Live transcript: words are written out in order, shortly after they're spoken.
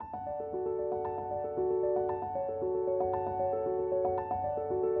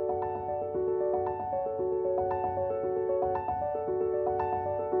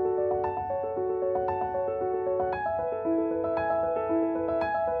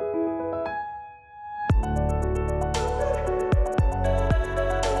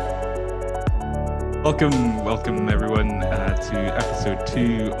Welcome everyone to episode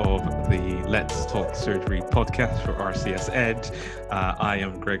 2 of the Let's Talk Surgery podcast for RCSEd. I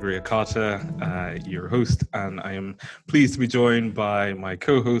am Gregory Akata, your host, and I am pleased to be joined by my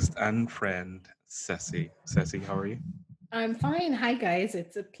co-host and friend, Ceci. Ceci, how are you? I'm fine. Hi guys,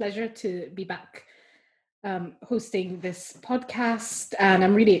 it's a pleasure to be back hosting this podcast, and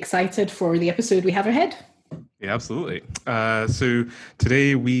I'm really excited for the episode we have ahead. Yeah, absolutely. So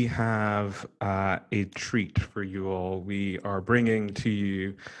today we have a treat for you all. We are bringing to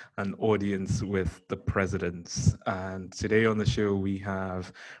you an audience with the presidents. And today on the show, we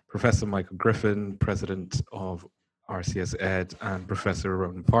have Professor Michael Griffin, President of RCSEd, and Professor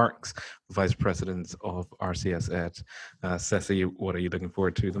Rowan Parks, Vice President of RCSEd. Ceci, what are you looking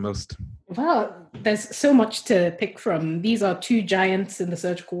forward to the most? Well, there's so much to pick from. These are two giants in the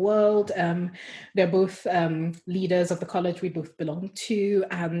surgical world. They're both leaders of the college we both belong to,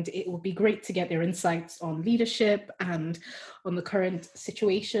 and it will be great to get their insights on leadership and on the current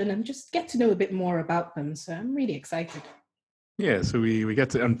situation and just get to know a bit more about them. So I'm really excited. Yeah, so we get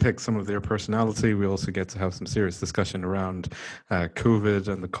to unpick some of their personality. We also get to have some serious discussion around COVID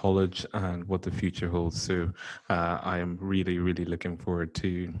and the college and what the future holds. So I am really looking forward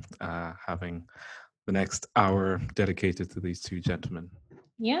to having the next hour dedicated to these two gentlemen.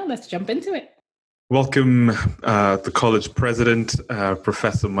 Yeah, let's jump into it. Welcome the college president,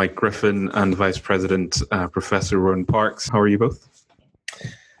 Professor Mike Griffin, and Vice President, Professor Rowan Parks. How are you both?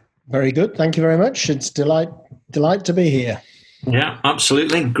 Very good. Thank you very much. It's delight to be here. Yeah,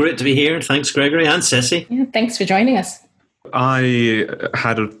 absolutely. Great to be here. Thanks, Gregory and Ceci. Yeah, thanks for joining us. I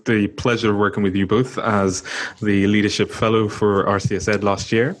had the pleasure of working with you both as the Leadership Fellow for RCSEd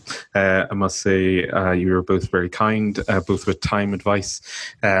last year. I must say you were both very kind, both with time advice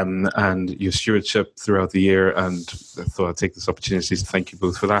and your stewardship throughout the year. And I thought I'd take this opportunity to thank you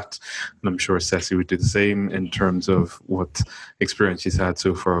both for that. And I'm sure Ceci would do the same in terms of what experience she's had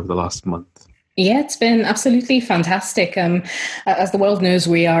so far over the last month. Yeah, it's been absolutely fantastic. As the world knows,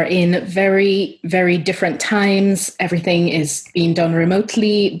 we are in very different times. Everything is being done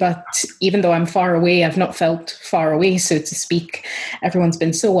remotely, but even though I'm far away, I've not felt far away, so to speak. Everyone's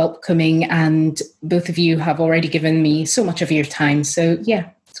been so welcoming, and both of you have already given me so much of your time. So yeah,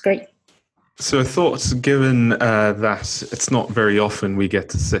 it's great. So I thought, given that it's not very often we get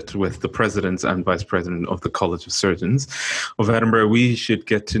to sit with the President and Vice President of the College of Surgeons of Edinburgh, we should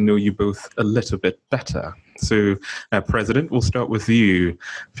get to know you both a little bit better. So, President, we'll start with you.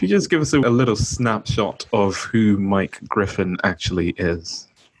 If you just give us a little snapshot of who Mike Griffin actually is.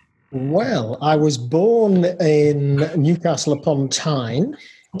 Well, I was born in Newcastle upon Tyne.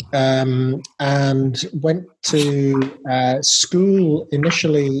 And went to school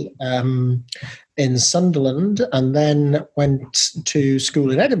initially in Sunderland, and then went to school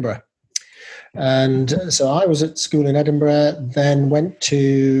in Edinburgh. And so I was at school in Edinburgh, then went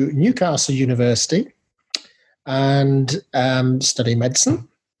to Newcastle University and studied medicine,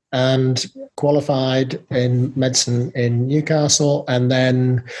 and qualified in medicine in Newcastle, and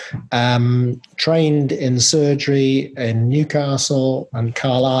then trained in surgery in Newcastle and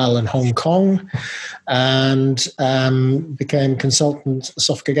Carlisle and Hong Kong, and became consultant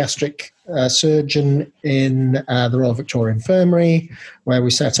esophagogastric surgeon in the Royal Victoria Infirmary, where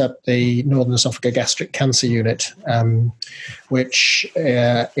we set up the Northern Esophagogastric Cancer Unit, which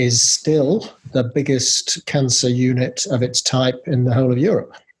is still the biggest cancer unit of its type in the whole of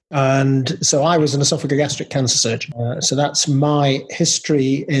Europe. And so I was an esophagogastric cancer surgeon. So that's my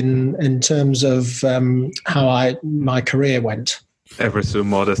history in terms of how my career went. Ever so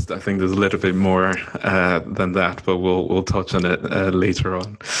modest. I think there's a little bit more than that, but we'll touch on it later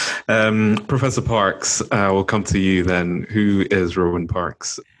on. Professor Parks, we'll come to you then. Who is Rowan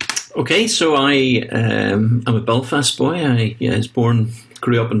Parks? Okay, so I am a Belfast boy. I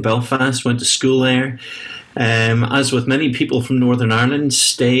grew up in Belfast, went to school there. As with many people from Northern Ireland,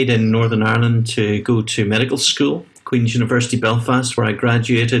 stayed in Northern Ireland to go to medical school, Queen's University Belfast, where I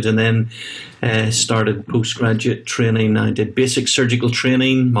graduated, and then started postgraduate training. I did basic surgical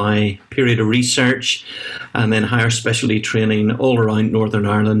training, my period of research, and then higher specialty training all around Northern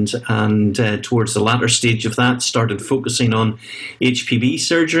Ireland. And towards the latter stage of that, started focusing on HPB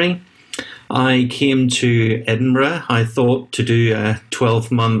surgery. I came to Edinburgh, I thought, to do a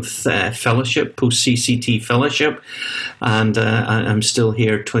 12-month fellowship, post-CCT fellowship, and I'm still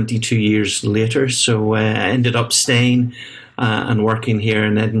here 22 years later. So I ended up staying and working here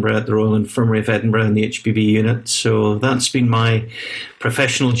in Edinburgh at the Royal Infirmary of Edinburgh in the HPB unit. So that's been my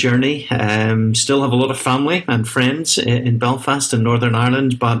professional journey. Still have a lot of family and friends in Belfast and Northern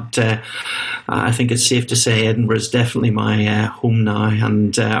Ireland, but I think it's safe to say Edinburgh is definitely my home now,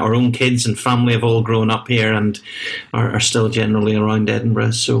 and our own kids and family have all grown up here and are still generally around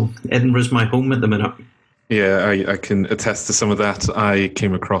Edinburgh. So Edinburgh is my home at the minute. Yeah, I can attest to some of that. I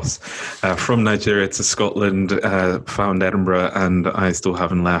came across from Nigeria to Scotland, found Edinburgh, and I still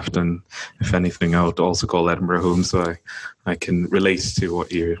haven't left. And if anything, I would also call Edinburgh home. So I can relate to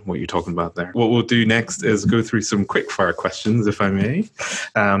what you're talking about there. What we'll do next is go through some quick fire questions, if I may,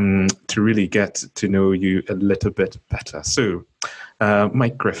 to really get to know you a little bit better. So,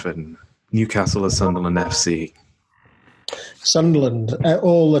 Mike Griffin, Newcastle or Sunderland FC? Sunderland,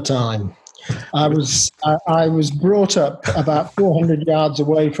 all the time. I was brought up about 400 yards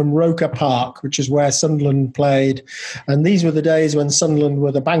away from Roker Park, which is where Sunderland played, and these were the days when Sunderland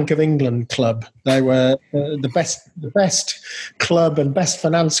were the Bank of England club. They were the best club and best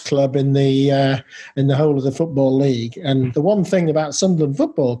finance club in the whole of the Football League. And the one thing about Sunderland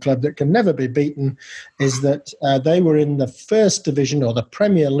Football Club that can never be beaten is that they were in the first division or the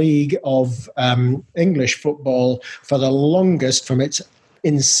Premier League of English football for the longest, from its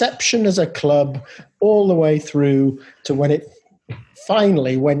inception as a club all the way through to when it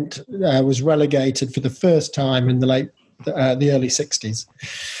finally was relegated for the first time in the early 60s.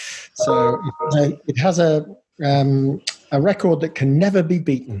 So it has a record that can never be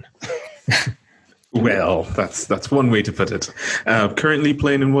beaten. Well, that's one way to put it. Currently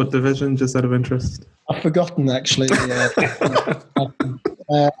playing in what division, just out of interest? I've forgotten, actually.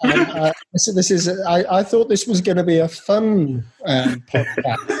 I thought this was going to be a fun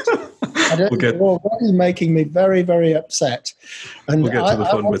podcast. You're already making me very, very upset. And we'll get to the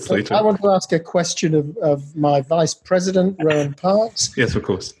fun bits later. I want to ask a question of my Vice President, Rowan Parks. Yes, of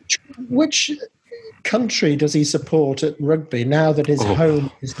course. Which country does he support at rugby now that his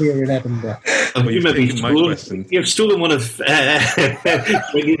home is here in Edinburgh? You've stolen one of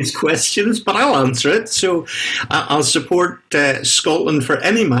his questions, but I'll answer it. So I'll support Scotland for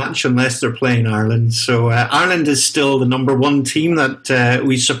any match unless they're playing Ireland. So Ireland is still the number one team that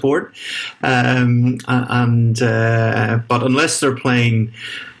we support, but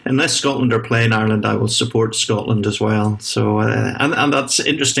unless Scotland are playing Ireland, I will support Scotland as well. So, and that's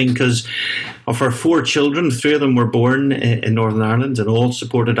interesting because of our 4 children, 3 of them were born in Northern Ireland and all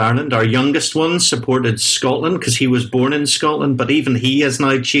supported Ireland. Our youngest one supported Scotland because he was born in Scotland, but even he has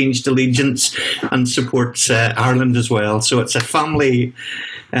now changed allegiance and supports Ireland as well. So it's a family.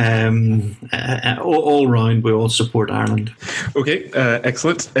 All round, we all support Ireland. Okay,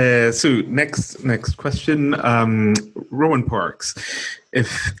 excellent. So next question, Rowan Parks. If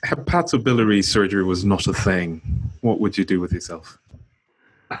hepatobiliary surgery was not a thing, what would you do with yourself?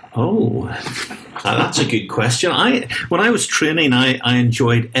 Oh, that's a good question. When I was training, I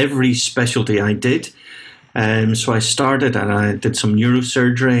enjoyed every specialty I did. So I started and I did some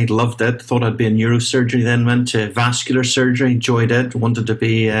neurosurgery, loved it, thought I'd be a neurosurgery, then went to vascular surgery, enjoyed it, wanted to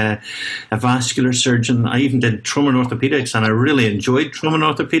be a vascular surgeon. I even did trauma and orthopedics and I really enjoyed trauma and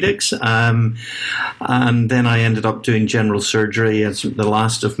orthopedics. And then I ended up doing general surgery as the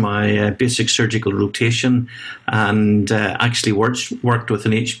last of my basic surgical rotation, and actually worked with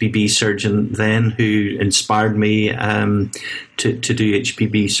an HPB surgeon then who inspired me to do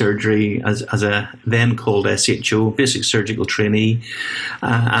HPB surgery as a then called SHO, basic surgical trainee,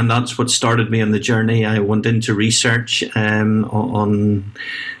 and that's what started me on the journey. I went into research on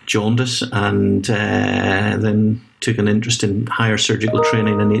jaundice, and then took an interest in higher surgical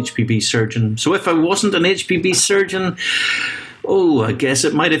training and HPB surgeon. So if I wasn't an HPB surgeon, I guess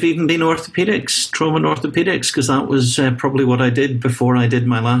it might have even been orthopedics, trauma and orthopedics, because that was probably what I did before I did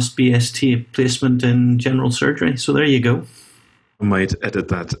my last BST placement in general surgery. So there you go. I might edit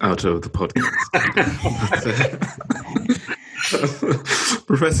that out of the podcast.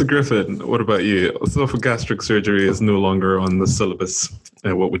 Professor Griffin, what about you? Esophageal surgery is no longer on the syllabus.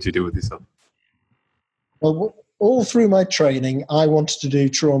 What would you do with yourself? Well, all through my training, I wanted to do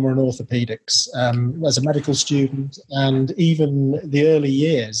trauma and orthopedics as a medical student, and even the early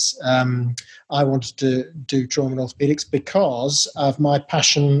years, I wanted to do trauma and orthopedics because of my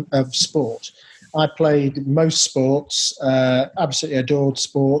passion of sport. I played most sports, absolutely adored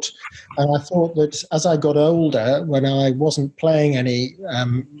sport, and I thought that as I got older, when I wasn't playing any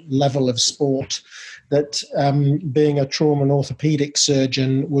level of sport, that being a trauma and orthopedic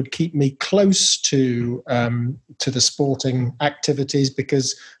surgeon would keep me close to the sporting activities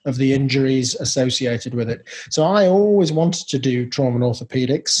because of the injuries associated with it. So I always wanted to do trauma and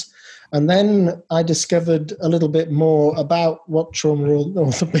orthopedics. And then I discovered a little bit more about what trauma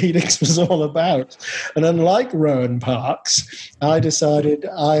orthopedics was all about. And unlike Rowan Parks, I decided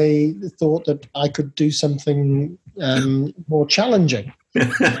I thought that I could do something more challenging.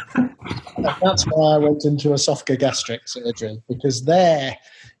 That's why I went into esophagogastric surgery, because there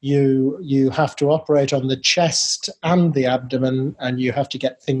you have to operate on the chest and the abdomen, and you have to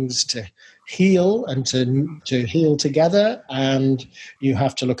get things to heal and to heal together, and you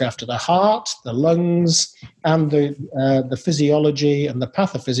have to look after the heart, the lungs, and the physiology and the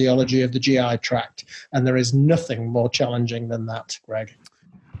pathophysiology of the GI tract. And there is nothing more challenging than that, Greg.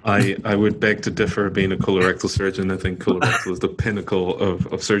 I would beg to differ. Being a colorectal surgeon, I think colorectal is the pinnacle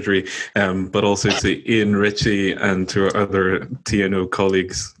of surgery. But also to Ian Ritchie and to our other TNO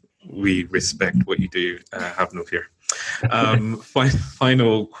colleagues, we respect what you do. Have no fear.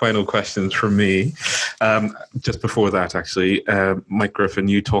 Final questions from me. Just before that, actually, Mike Griffin,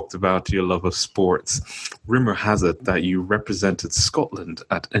 you talked about your love of sports. Rumour has it that you represented Scotland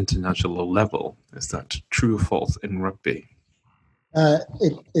at international level. Is that true or false in rugby?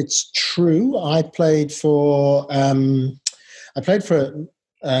 It's true. I played for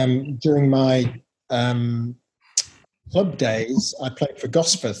during my club days. I played for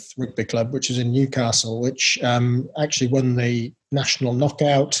Gosforth Rugby Club, which is in Newcastle, which actually won the national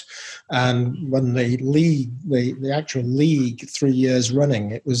knockout and won the league, the actual league 3 years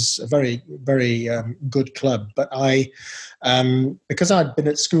running. It was a very, very good club. But because I'd been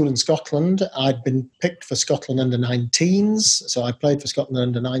at school in Scotland, I'd been picked for Scotland under 19s. So I played for Scotland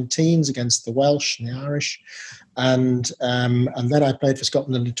under 19s against the Welsh and the Irish. And then I played for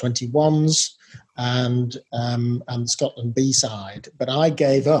Scotland under 21s. And Scotland B side, but I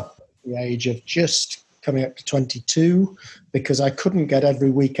gave up at the age of just coming up to 22 because I couldn't get every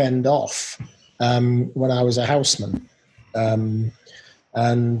weekend off when I was a houseman, and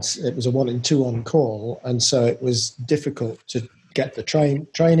it was a 1 in 2 on call, and so it was difficult to get the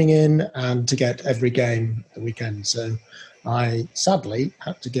training in and to get every game the weekend. So I sadly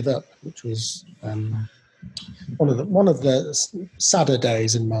had to give up, which was one of the sadder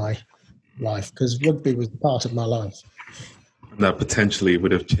days in my life, because rugby was part of my life. That potentially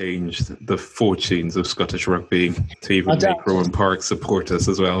would have changed the fortunes of Scottish rugby to even make Rowan Parks support us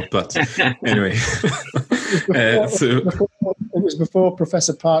as well. But anyway, it was before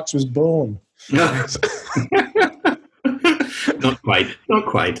Professor Parks was born. Not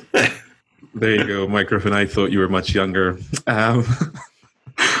quite. There you go, Mike Griffin. I thought you were much younger.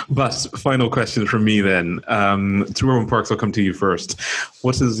 But final question from me then. To Rowan Parks, I'll come to you first.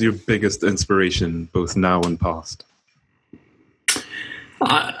 What is your biggest inspiration, both now and past?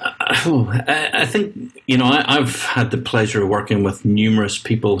 I think, I've had the pleasure of working with numerous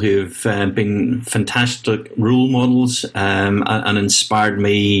people who've been fantastic role models and inspired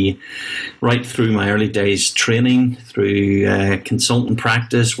me right through my early days training, through consultant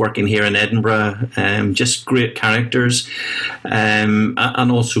practice, working here in Edinburgh, just great characters, and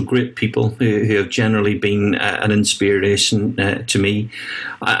also great people who have generally been an inspiration to me.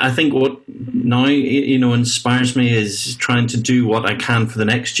 I think what now, inspires me is trying to do what I can for the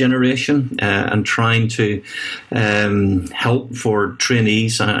next generation and trying to help for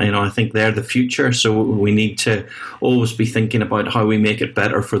trainees. I think they're the future, so we need to always be thinking about how we make it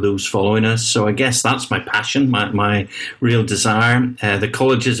better for those following us. So I guess that's my passion, my real desire. The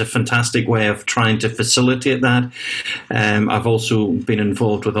college is a fantastic way of trying to facilitate that. I've also been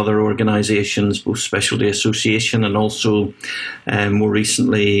involved with other organisations, both Specialty Association and also more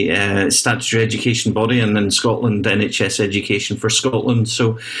recently Statutory Education Body, and in Scotland NHS Education for Scotland.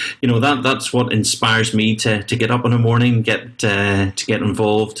 So that's what inspires me to get up in the morning, to get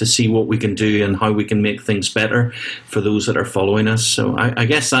involved, to see what we can do and how we can make things better for those that are following us. So I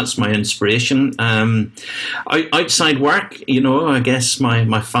guess that's my inspiration. Outside work, I guess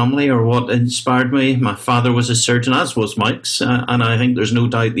my family are what inspired me. My father was a surgeon, as was Mike's, and I think there's no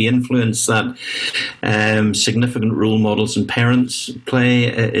doubt the influence that significant role models and parents play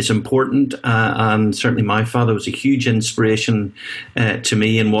is important, and certainly my father was a huge inspiration to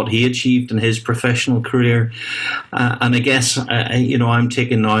me in what he achieved in his professional career, and I guess I'm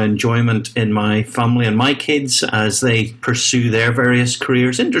taking now enjoyment in my family and my kids as they pursue their various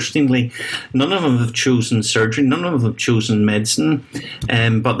careers. Interestingly, none of them have chosen surgery, none of them have chosen medicine,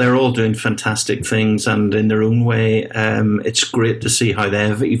 but they're all doing fantastic things, and in their own way, it's great to see how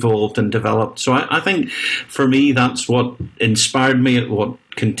they've evolved and developed. So I think for me, that's what inspired me, what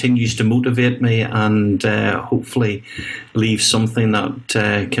continues to motivate me, and hopefully leave something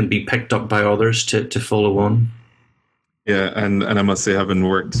that can be picked up by others to follow on. Yeah, and I must say, having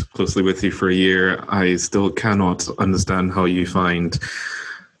worked closely with you for a year, I still cannot understand how you find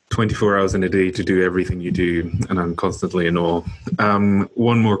 24 hours in a day to do everything you do, and I'm constantly in awe.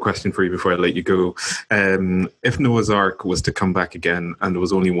 One more question for you before I let you go. If Noah's Ark was to come back again and there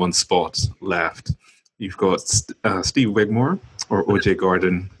was only one spot left, you've got Steve Wigmore or OJ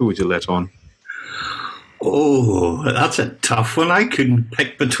Gordon, who would you let on? Oh, that's a tough one. I couldn't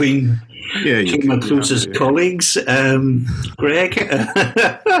pick between two of my closest colleagues. Greg?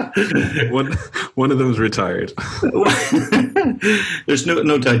 One of them's retired. There's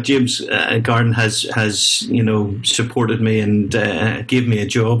no doubt James Garden has supported me and gave me a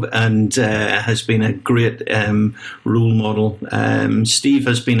job and has been a great role model. Steve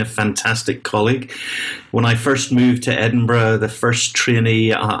has been a fantastic colleague. When I first moved to Edinburgh, the first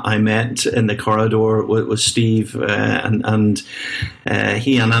trainee I met in the corridor was Steve, and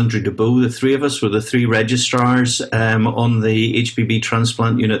he and Andrew DeBow, the three of us were the three registrars on the HPB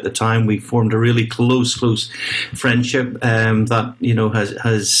transplant unit at the time. We formed a really close friendship that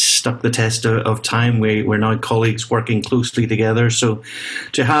has stuck the test of time. We're now colleagues working closely together. So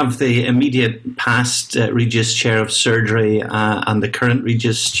to have the immediate past Regis Chair of Surgery and the current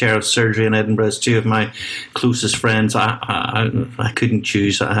Regis Chair of Surgery in Edinburgh as two of my closest friends, I couldn't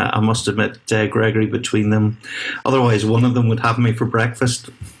choose. I must admit, Gregory, between them. Otherwise, one of them would have me for breakfast.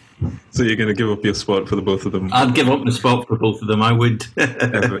 So you're going to give up your spot for the both of them? I'd give up the spot for both of them, I would.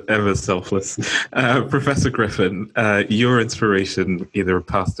 ever selfless. Professor Griffin, your inspiration, either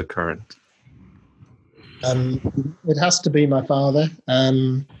past or current? It has to be my father.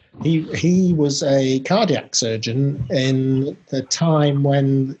 He was a cardiac surgeon in the time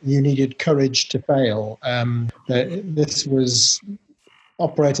when you needed courage to fail. This was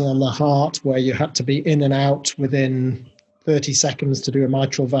operating on the heart, where you had to be in and out within 30 seconds to do a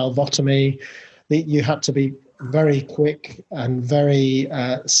mitral valvotomy. You had to be very quick and very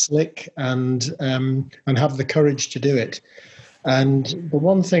slick and have the courage to do it. And the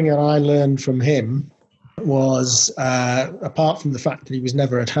one thing that I learned from him was, apart from the fact that he was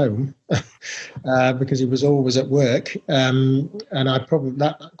never at home, because he was always at work, and I probably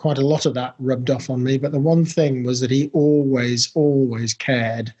quite a lot of that rubbed off on me. But the one thing was that he always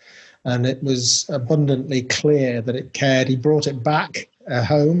cared, and it was abundantly clear that it cared. He brought it back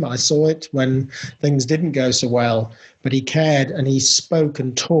home. I saw it when things didn't go so well, but he cared, and he spoke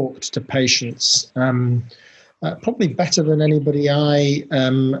and talked to patients. Probably better than anybody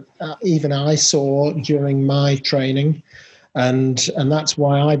even I saw during my training, and that's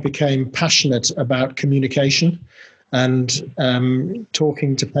why I became passionate about communication, and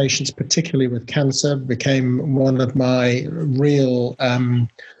talking to patients, particularly with cancer, became one of my real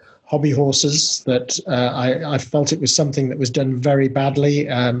hobby horses. That I felt it was something that was done very badly,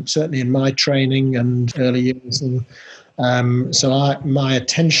 certainly in my training and early years, and so my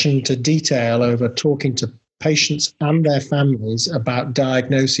attention to detail over talking to patients and their families about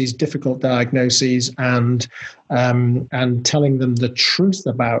diagnoses, difficult diagnoses, and telling them the truth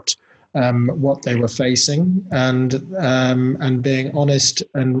about what they were facing, and being honest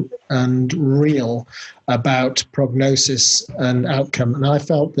and real about prognosis and outcome. And I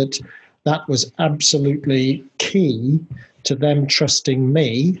felt that was absolutely key to them trusting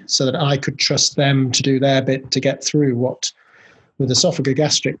me, so that I could trust them to do their bit to get through what, with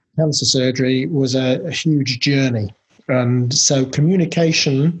esophagogastric cancer surgery, was a huge journey. And so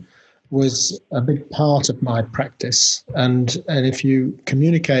communication was a big part of my practice. And if you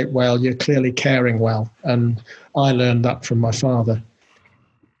communicate well, you're clearly caring well. And I learned that from my father.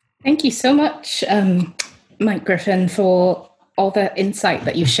 Thank you so much, Mike Griffin, for all the insight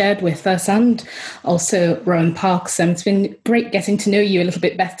that you shared with us, and also Rowan Parks. It's been great getting to know you a little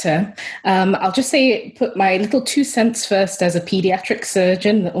bit better. I'll just put my little 2 cents first as a pediatric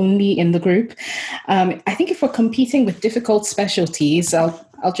surgeon, the only in the group. I think if we're competing with difficult specialties,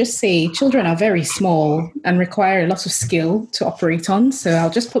 I'll just say children are very small and require a lot of skill to operate on. So I'll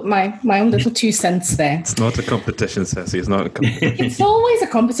just put my own little 2 cents there. It's not a competition, Ceci. It's not a competition. It's always a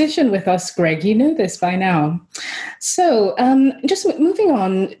competition with us, Greg. You know this by now. So just moving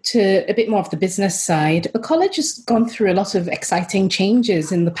on to a bit more of the business side, the college has gone through a lot of exciting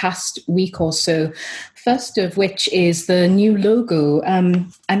changes in the past week or so. First of which is the new logo.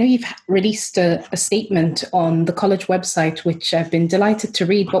 I know you've released a statement on the college website, which I've been delighted to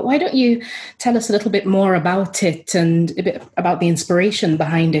read, but why don't you tell us a little bit more about it and a bit about the inspiration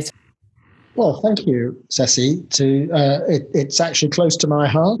behind it? Well, thank you, Ceci. It's actually close to my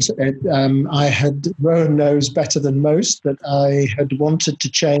heart. Rowan knows better than most that I had wanted to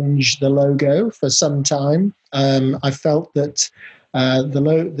change the logo for some time. I felt that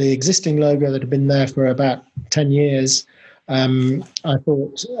the existing logo that had been there for about 10 years, I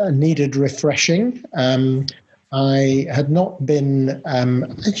thought needed refreshing. I had not been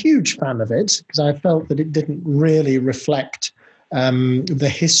a huge fan of it because I felt that it didn't really reflect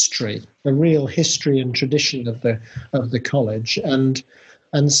the history, the real history and tradition of the college. And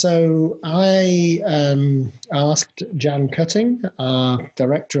so I asked Jan Cutting, our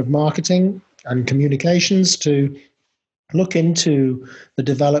Director of Marketing and Communications, to look into the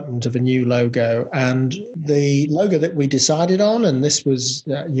development of a new logo. And the logo that we decided on, and this was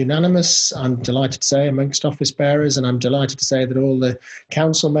unanimous, I'm delighted to say, amongst office bearers, and I'm delighted to say that all the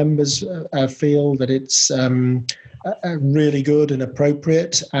council members feel that it's really good and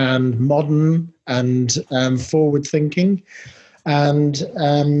appropriate and modern and forward-thinking. And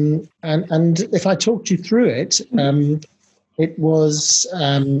if I talked you through it, it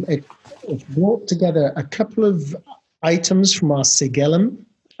brought together a couple of items from our sigillum,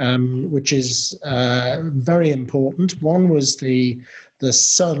 which is very important. One was the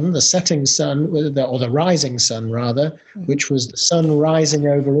sun, the setting sun, or the rising sun rather, which was the sun rising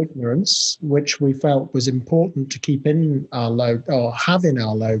over ignorance, which we felt was important to keep in our logo or have in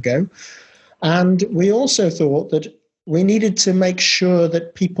our logo. And we also thought that we needed to make sure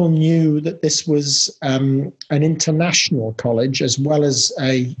that people knew that this was an international college as well as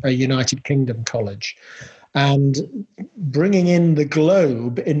a United Kingdom college. And bringing in the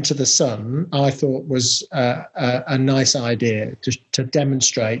globe into the sun, I thought was a nice idea to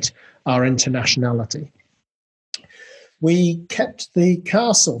demonstrate our internationality. We kept the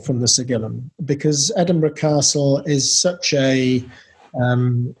castle from the sigillum because Edinburgh Castle is such a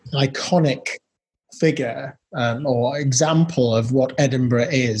iconic figure or example of what Edinburgh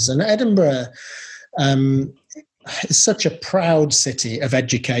is. And Edinburgh is such a proud city of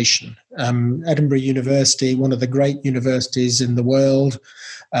education. Edinburgh University, one of the great universities in the world.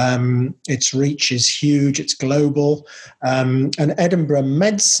 Its reach is huge, it's global. And Edinburgh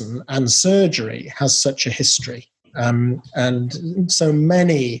medicine and surgery has such a history. And so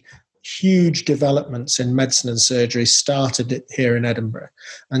many huge developments in medicine and surgery started here in Edinburgh.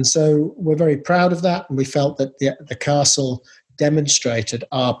 And so we're very proud of that. And we felt that the castle demonstrated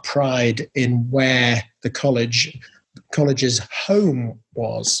our pride in where the college's home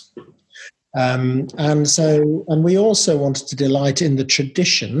was. And we also wanted to delight in the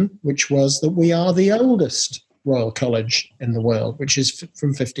tradition, which was that we are the oldest Royal College in the world, which is from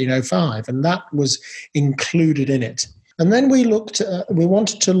 1505. And that was included in it. And then we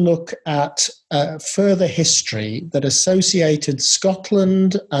wanted to look at further history that associated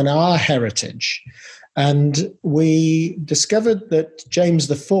Scotland and our heritage. And we discovered that James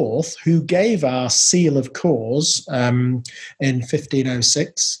IV, who gave our seal of cause in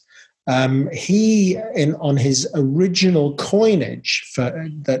 1506, on his original coinage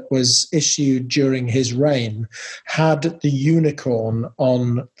that was issued during his reign, had the unicorn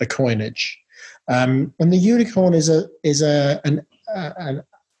on the coinage. And the unicorn is an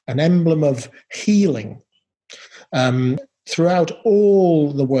emblem of healing throughout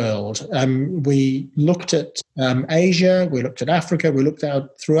all the world. We looked at Asia, we looked at Africa, we looked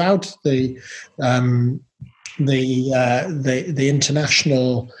out throughout the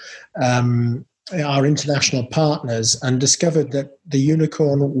international our international partners, and discovered that the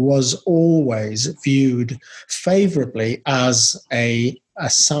unicorn was always viewed favorably as a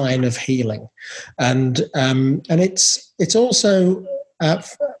sign of healing, and it's also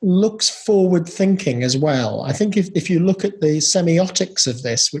looks forward thinking as well. I think if you look at the semiotics of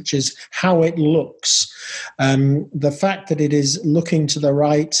this, which is how it looks, the fact that it is looking to the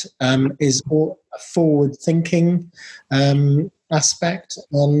right is a forward thinking aspect.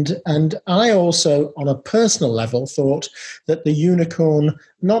 And I also, on a personal level, thought that the unicorn,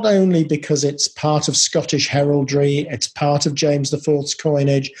 not only because it's part of Scottish heraldry, it's part of James IV's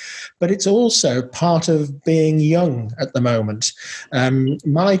coinage, but it's also part of being young at the moment.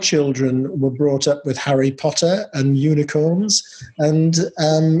 My children were brought up with Harry Potter and unicorns, and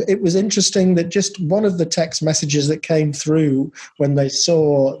it was interesting that just one of the text messages that came through when they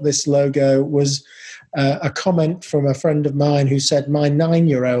saw this logo was a comment from a friend of mine who said, my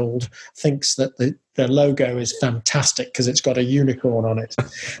 9-year-old thinks that the logo is fantastic because it's got a unicorn on it.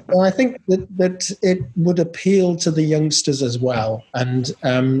 Well, I think that it would appeal to the youngsters as well. And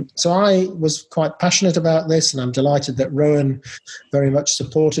so I was quite passionate about this, and I'm delighted that Rowan very much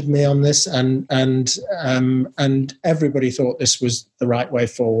supported me on this, and everybody thought this was the right way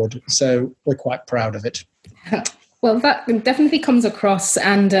forward. So we're quite proud of it. Well, that definitely comes across.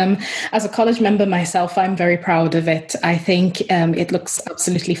 And as a college member myself, I'm very proud of it. I think it looks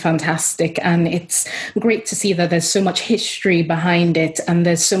absolutely fantastic. And it's great to see that there's so much history behind it. And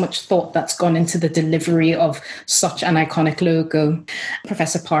there's so much thought that's gone into the delivery of such an iconic logo.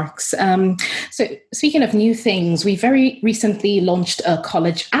 Professor Parks. So speaking of new things, we very recently launched a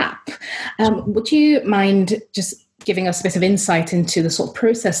college app. Would you mind just giving us a bit of insight into the sort of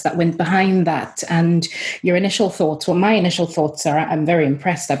process that went behind that and your initial thoughts? Well, my initial thoughts are I'm very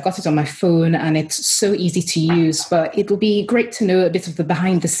impressed. I've got it on my phone and it's so easy to use, but it'll be great to know a bit of the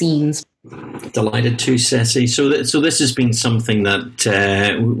behind the scenes. Delighted to, Ceci. So this has been something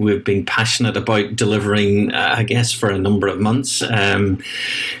that we've been passionate about delivering, I guess, for a number of months.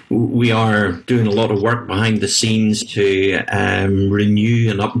 We are doing a lot of work behind the scenes to renew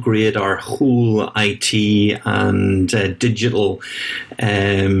and upgrade our whole IT and digital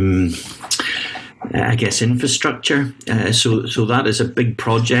infrastructure. So that is a big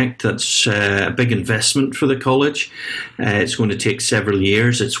project. That's a big investment for the college. It's going to take several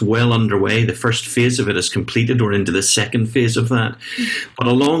years. It's well underway. The first phase of it is completed. We're into the second phase of that. But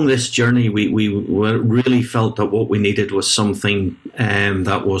along this journey, we really felt that what we needed was something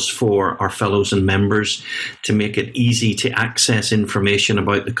that was for our fellows and members to make it easy to access information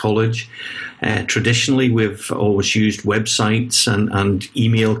about the college. Traditionally, we've always used websites and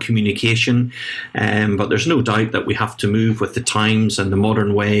email communication, but there's no doubt that we have to move with the times, and the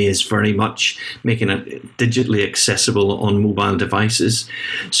modern way is very much making it digitally accessible on mobile devices.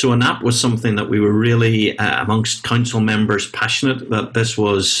 So an app was something that we were really, amongst council members, passionate that this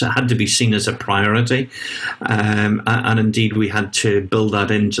had to be seen as a priority, and indeed we had to build that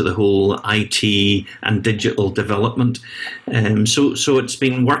into the whole IT and digital development. So it's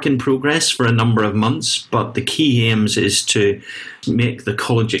been work in progress for a number of months, but the key aims is to make the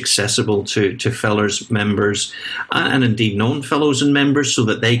college accessible to fellows, members, and indeed non-fellows and members, so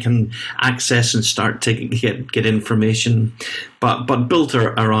that they can access and start to get information, but built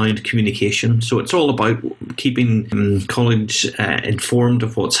around communication. So it's all about keeping college informed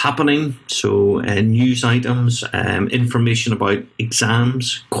of what's happening. So news items, information about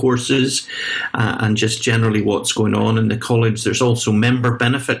exams, courses, and just generally what's going on in the college. There's also member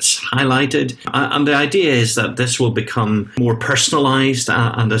benefits highlighted. And the idea is that this will become more personalised,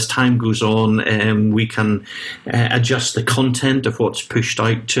 and as time goes on, we can adjust the content of what's pushed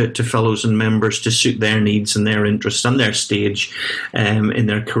out to fellows and members to suit their needs and their interests and their stage in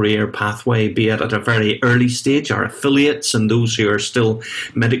their career pathway, be it at a very early stage, our affiliates and those who are still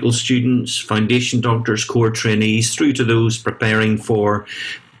medical students, foundation doctors, core trainees, through to those preparing for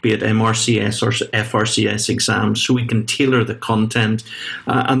be it MRCS or FRCS exams, so we can tailor the content.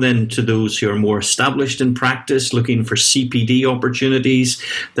 And then to those who are more established in practice, looking for CPD opportunities,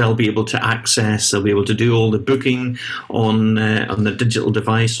 they'll be able to access, they'll be able to do all the booking on the digital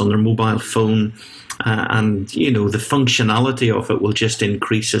device, on their mobile phone. And the functionality of it will just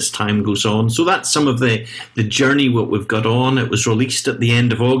increase as time goes on. So that's some of the journey what we've got on. It was released at the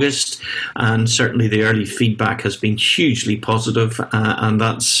end of August, and certainly the early feedback has been hugely positive, and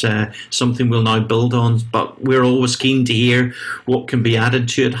that's something we'll now build on. But we're always keen to hear what can be added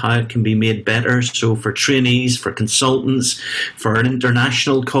to it, how it can be made better. So for trainees, for consultants, for our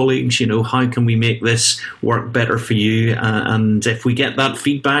international colleagues, how can we make this work better for you? And if we get that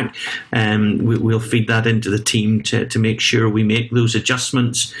feedback, we'll feed that into the team to make sure we make those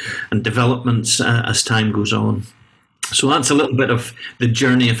adjustments and developments as time goes on. So that's a little bit of the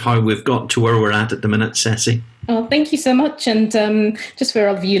journey of how we've got to where we're at the minute, Ceci. Oh, thank you so much. And just for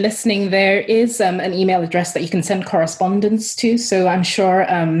all of you listening, there is an email address that you can send correspondence to. So I'm sure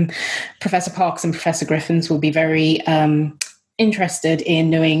Professor Parks and Professor Griffins will be very interested in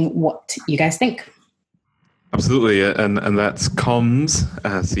knowing what you guys think. Absolutely, and that's comms,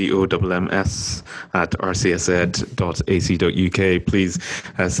 COMMS, at rcsed.ac.uk. Please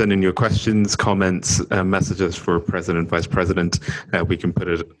send in your questions, comments, messages for President, Vice President. We can put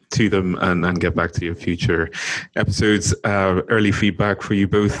it to them and get back to you in future episodes. Early feedback for you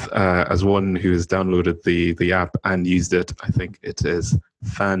both, as one who has downloaded the app and used it. I think it is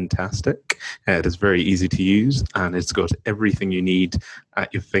fantastic. It is very easy to use, and it's got everything you need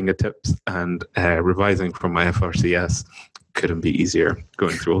at your fingertips. And revising from my FRCS couldn't be easier,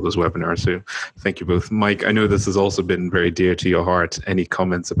 going through all those webinars. So thank you both. Mike, I know this has also been very dear to your heart. Any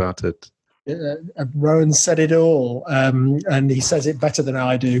comments about it? Rowan said it all, and he says it better than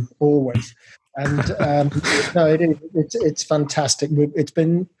I do, always. And no, it's fantastic. It's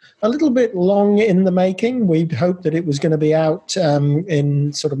been a little bit long in the making. We'd hoped that it was going to be out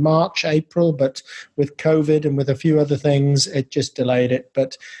in sort of March, April, but with COVID and with a few other things, it just delayed it.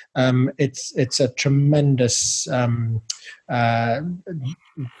 But it's a tremendous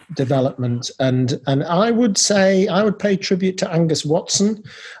development, and I would pay tribute to Angus Watson,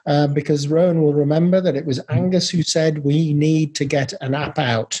 because Rowan will remember that it was Angus who said we need to get an app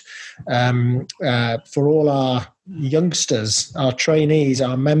out for all our youngsters, our trainees,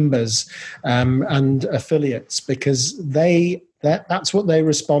 our members, and affiliates, because that's what they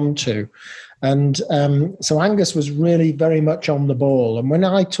respond to. And so Angus was really very much on the ball. And when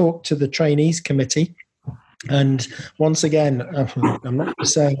I talked to the trainees committee, and once again, I'm not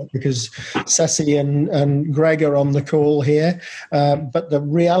just saying it because Ceci and Greg are on the call here, but the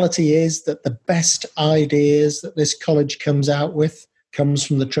reality is that the best ideas that this college comes out with comes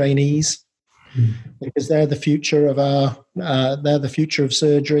from the trainees, because they're the future of they're the future of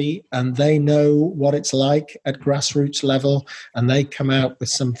surgery, and they know what it's like at grassroots level, and they come out with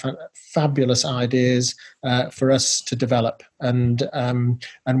some fabulous ideas for us to develop. And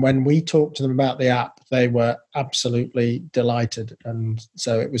when we talked to them about the app, they were absolutely delighted, and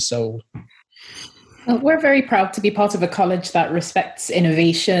so it was sold. Well, we're very proud to be part of a college that respects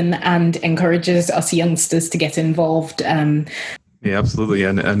innovation and encourages us youngsters to get involved. Yeah, absolutely.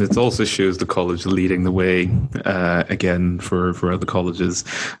 And it also shows the college leading the way, again, for other colleges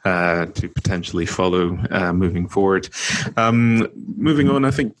to potentially follow moving forward. Moving on,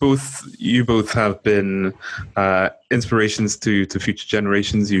 I think you both have been inspirations to future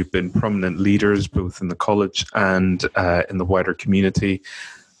generations. You've been prominent leaders, both in the college and in the wider community,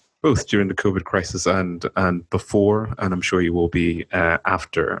 both during the COVID crisis and before, and I'm sure you will be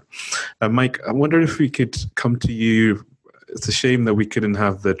after. Mike, I wonder if we could come to you. It's a shame that we couldn't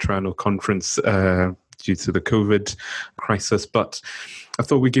have the Toronto conference due to the COVID crisis, but I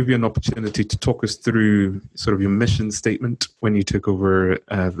thought we'd give you an opportunity to talk us through sort of your mission statement when you took over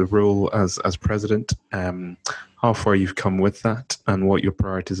the role as president, how far you've come with that, and what your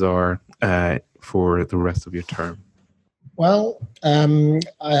priorities are for the rest of your term. Well,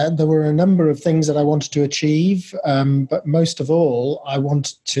 there were a number of things that I wanted to achieve, but most of all, I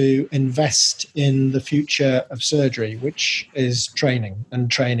wanted to invest in the future of surgery, which is training and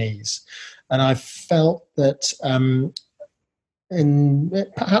trainees. And I felt that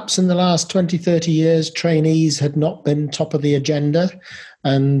perhaps in the last 20, 30 years, trainees had not been top of the agenda.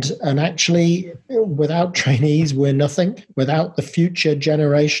 And actually, without trainees, we're nothing. Without the future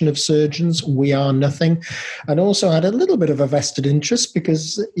generation of surgeons, we are nothing. And also I had a little bit of a vested interest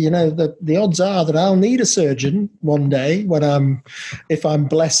because, the odds are that I'll need a surgeon one day if I'm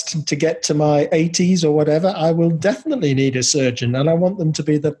blessed to get to my 80s or whatever, I will definitely need a surgeon, and I want them to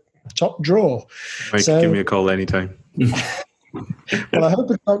be the top draw. Mike, so, give me a call anytime. Well, I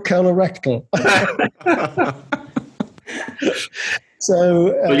hope it's not colorectal. So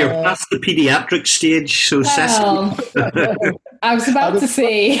you're past the pediatric stage, so Ceci. I was about to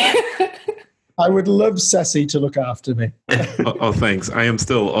say. I would love Ceci to look after me. Thanks. I am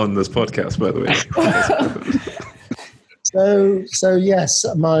still on this podcast, by the way. So yes,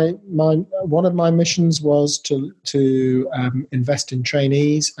 my one of my missions was to invest in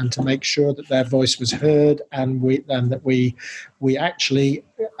trainees and to make sure that their voice was heard, and that we actually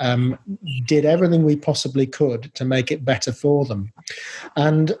did everything we possibly could to make it better for them,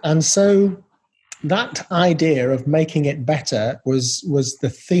 and so that idea of making it better was the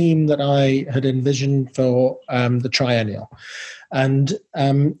theme that I had envisioned for the triennial, and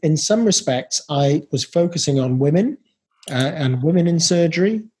in some respects I was focusing on women. And women in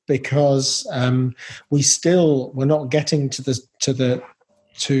surgery, because we still were not getting to the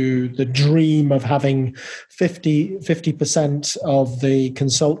dream of having 50% of the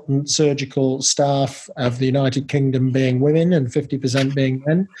consultant surgical staff of the United Kingdom being women and 50% being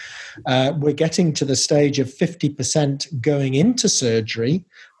men. We're getting to the stage of 50% going into surgery,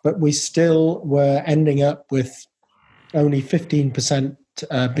 but we still were ending up with only 15%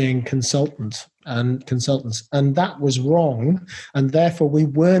 being consultants, and that was wrong, and therefore we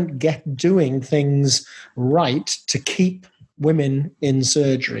weren't doing things right to keep women in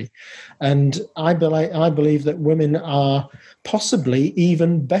surgery. And I believe that women are possibly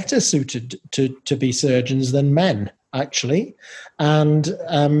even better suited to be surgeons than men, actually. And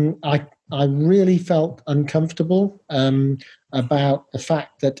I really felt uncomfortable about the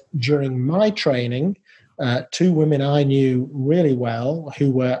fact that during my training, two women I knew really well,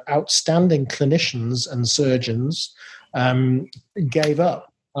 who were outstanding clinicians and surgeons, gave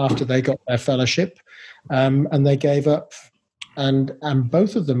up after they got their fellowship, and they gave up, and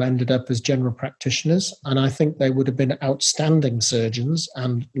both of them ended up as general practitioners, and I think they would have been outstanding surgeons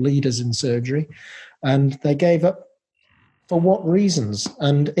and leaders in surgery, and they gave up for what reasons?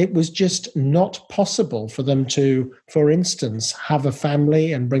 And it was just not possible for them to, for instance, have a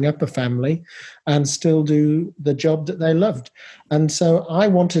family and bring up a family and still do the job that they loved. And so I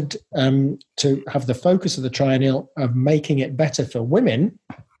wanted to have the focus of the triennial of making it better for women.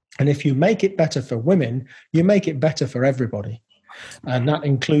 And if you make it better for women, you make it better for everybody. And that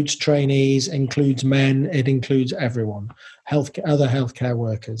includes trainees, includes men, it includes everyone, other healthcare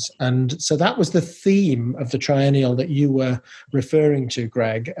workers. And so that was the theme of the triennial that you were referring to,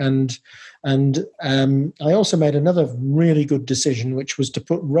 Greg. And I also made another really good decision, which was to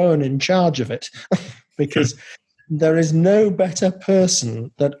put Rowan in charge of it, because there is no better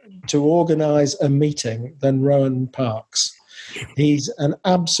person to organize a meeting than Rowan Parks. He's an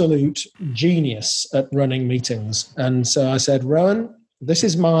absolute genius at running meetings. And so I said, Rowan, this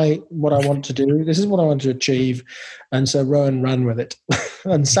is what I want to do. This is what I want to achieve. And so Rowan ran with it.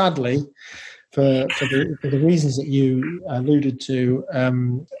 And sadly, for the reasons that you alluded to,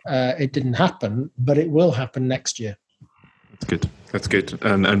 it didn't happen, but it will happen next year. That's good. That's good.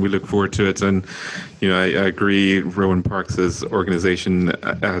 And we look forward to it. And, I agree, Rowan Parks' organization,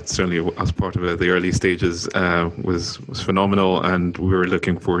 certainly as part of the early stages, was phenomenal. And we were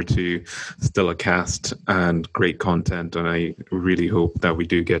looking forward to still a cast and great content. And I really hope that we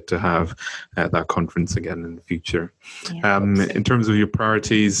do get to have that conference again in the future. Yeah, in terms of your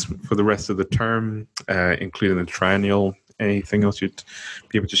priorities for the rest of the term, including the triennial, anything else you'd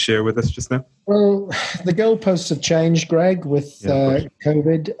be able to share with us just now? Well, the goalposts have changed, Greg, with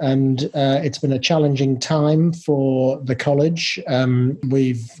COVID, and it's been a challenging time for the college.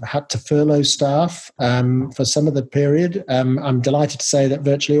 We've had to furlough staff for some of the period. I'm delighted to say that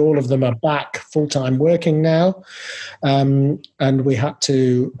virtually all of them are back full-time working now. And we had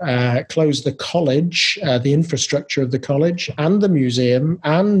to close the college, the infrastructure of the college and the museum,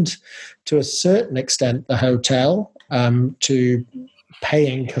 and to a certain extent the hotel, to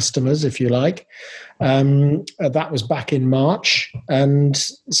paying customers, if you like. That was back in March. And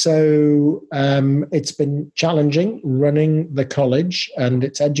so it's been challenging running the college and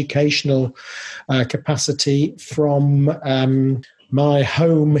its educational capacity from my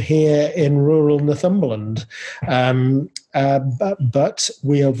home here in rural Northumberland. But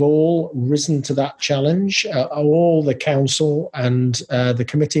we have all risen to that challenge. All the council and the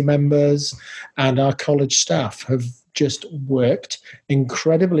committee members and our college staff have just worked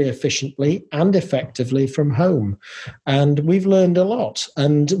incredibly efficiently and effectively from home. And we've learned a lot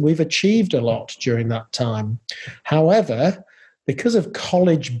and we've achieved a lot during that time. However, because of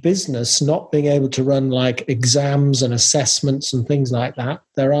college business not being able to run like exams and assessments and things like that,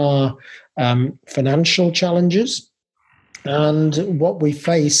 there are financial challenges. And what we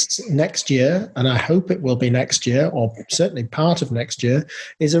face next year, and I hope it will be next year, or certainly part of next year,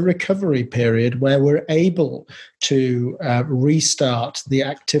 is a recovery period where we're able to restart the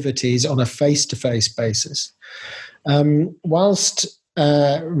activities on a face-to-face basis. Whilst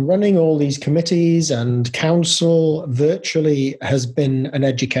running all these committees and council virtually has been an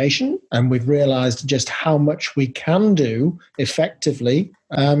education, and we've realized just how much we can do effectively,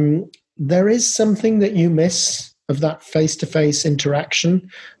 there is something that you miss of that face-to-face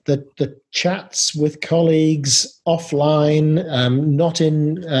interaction, the chats with colleagues offline, not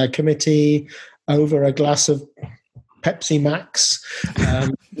in committee, over a glass of Pepsi Max,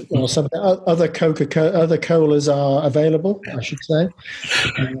 or something. Other colas are available, I should say.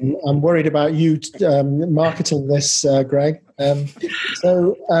 I'm worried about you marketing this, Greg.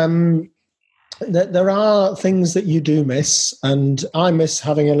 There are things that you do miss, and I miss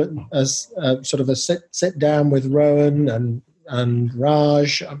having a sort of a sit down with Rowan and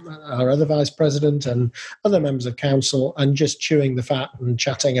Raj, our other vice president, and other members of council, and just chewing the fat and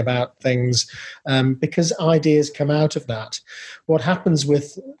chatting about things, because ideas come out of that. What happens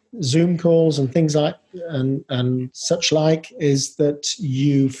with Zoom calls and things like and such like is that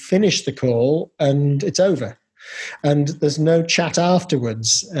you finish the call and it's over. And there's no chat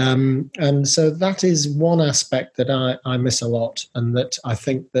afterwards. And so that is one aspect that I miss a lot, and that I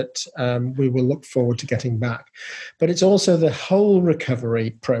think that we will look forward to getting back. But it's also the whole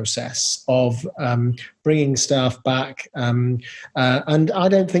recovery process of bringing staff back. And I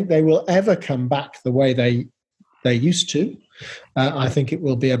don't think they will ever come back the way they used to. I think it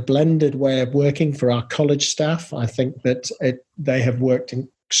will be a blended way of working for our college staff. I think that they have worked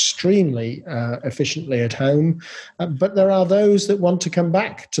extremely efficiently at home, but there are those that want to come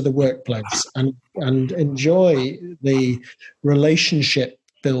back to the workplace and enjoy the relationship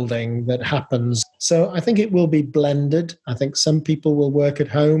building that happens. So I think it will be blended. I think some people will work at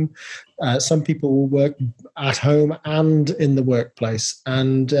home, some people will work at home and in the workplace,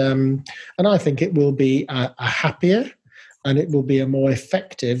 and I think it will be a happier and it will be a more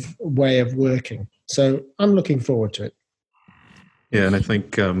effective way of working. So I'm looking forward to it. Yeah, and I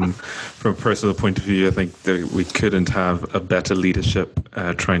think from a personal point of view, I think that we couldn't have a better leadership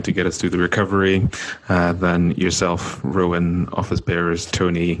trying to get us through the recovery than yourself, Rowan, office bearers,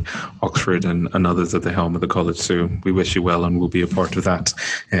 Tony, Oxford, and others at the helm of the college. So we wish you well, and we'll be a part of that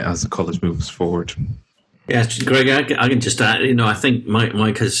as the college moves forward. Yeah, Greg, I can just add, I think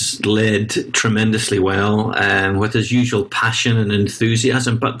Mike has led tremendously well with his usual passion and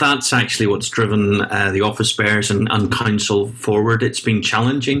enthusiasm, but that's actually what's driven the office bearers and council forward. It's been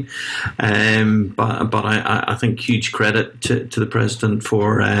challenging, but I think huge credit to the President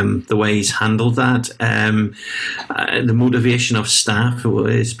for the way he's handled that. The motivation of staff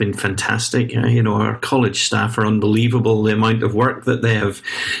has been fantastic. Our college staff are unbelievable, the amount of work that they have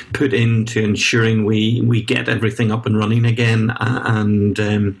put into ensuring we get everything up and running again and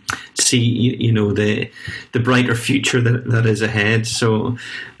see the brighter future that is ahead. So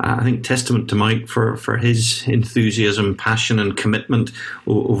I think testament to Mike for his enthusiasm, passion and commitment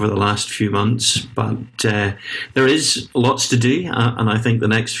over the last few months. But there is lots to do, and I think the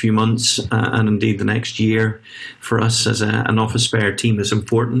next few months and indeed the next year for us as an office bearer team is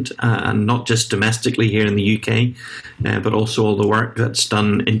important, and not just domestically here in the UK, but also all the work that's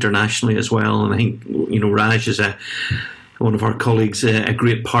done internationally as well. And I think Raj is one of our colleagues, a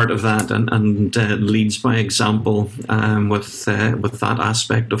great part of that, and leads by example with that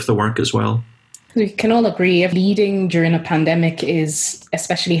aspect of the work as well. We can all agree leading during a pandemic is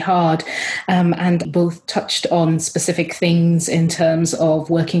especially hard, and both touched on specific things in terms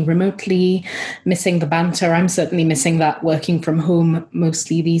of working remotely, missing the banter. I'm certainly missing that, working from home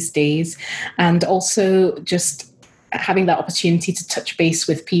mostly these days, and also just having that opportunity to touch base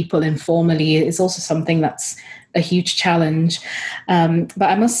with people informally is also something that's a huge challenge. But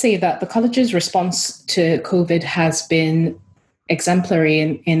I must say that the college's response to COVID has been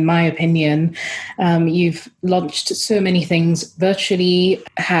exemplary in my opinion. You've launched so many things virtually,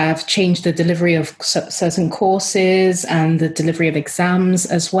 have changed the delivery of certain courses and the delivery of exams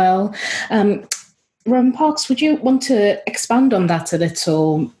as well. Rowan Parks, would you want to expand on that a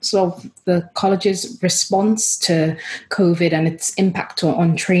little, sort of the college's response to COVID and its impact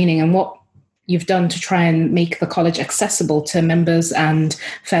on training, and what you've done to try and make the college accessible to members and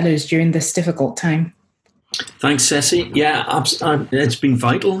fellows during this difficult time? Thanks, Ceci. Yeah, it's been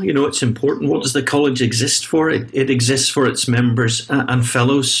vital. It's important. What does the college exist for? It exists for its members and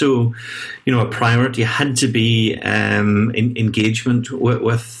fellows. So, a priority had to be engagement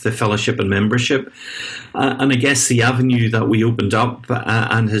with the fellowship and membership. And I guess the avenue that we opened up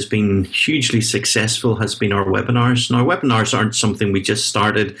and has been hugely successful has been our webinars. And our webinars aren't something we just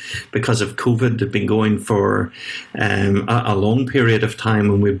started because of COVID. They've been going for a long period of time,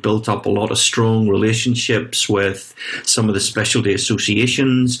 and we've built up a lot of strong relationships with some of the specialty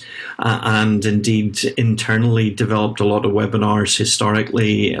associations and indeed internally developed a lot of webinars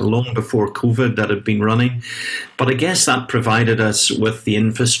historically long before COVID that had been running. But I guess that provided us with the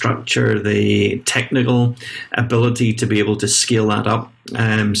infrastructure, the technical ability to be able to scale that up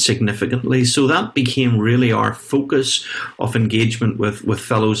significantly. So that became really our focus of engagement with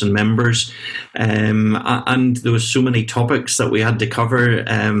fellows and members. And there was so many topics that we had to cover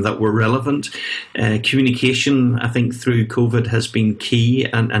that were relevant. Communication, I think, through COVID has been key,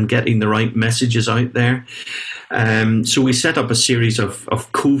 and getting the right messages out there. So we set up a series of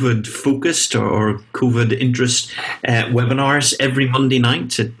COVID-focused or COVID interest webinars every Monday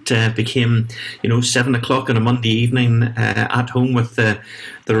night. It became, 7 o'clock on a Monday evening at home with the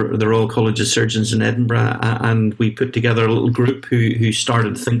Royal College of Surgeons in Edinburgh, and we put together a little group who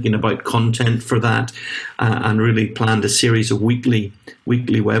started thinking about content for that and really planned a series of weekly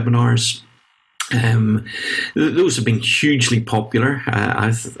webinars. Those have been hugely popular.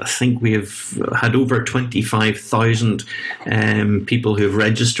 I think we have had over 25,000 people who have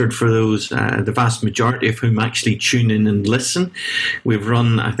registered for those, the vast majority of whom actually tune in and listen. We've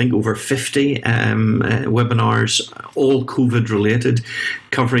run, I think, over 50 webinars, all COVID related,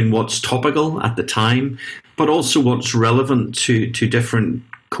 covering what's topical at the time, but also what's relevant to different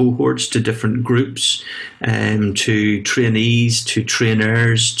cohorts, to different groups, to trainees, to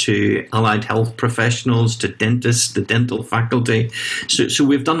trainers, to allied health professionals, to dentists, the dental faculty. So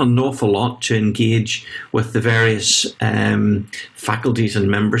we've done an awful lot to engage with the various faculties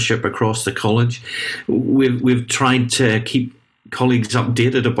and membership across the college. We've tried to keep colleagues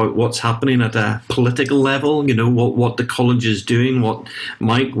updated about what's happening at a political level. What the college is doing, what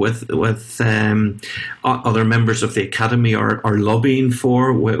Mike with other members of the academy are lobbying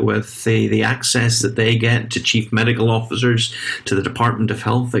for, with the access that they get to chief medical officers, to the Department of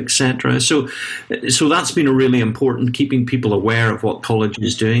Health, etc. So that's been a really important, keeping people aware of what college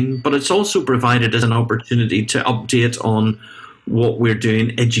is doing. But it's also provided as an opportunity to update on what we're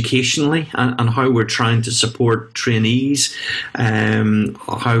doing educationally and how we're trying to support trainees,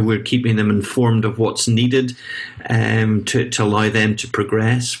 how we're keeping them informed of what's needed to allow them to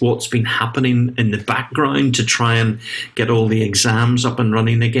progress, what's been happening in the background to try and get all the exams up and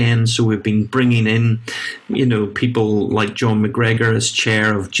running again. So we've been bringing in, people like John McGregor as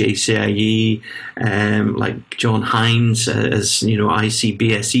chair of JCIE, like John Hines as,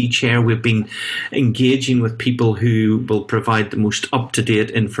 ICBSE chair. We've been engaging with people who will provide the most up-to-date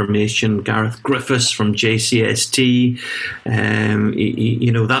information. Gareth Griffiths from JCST,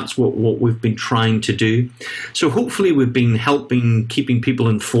 that's what we've been trying to do. So hopefully we've been helping keeping people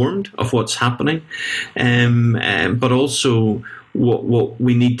informed of what's happening, but also what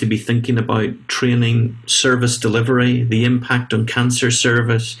we need to be thinking about: training, service delivery, the impact on cancer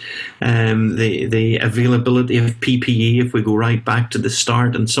service, the availability of PPE if we go right back to the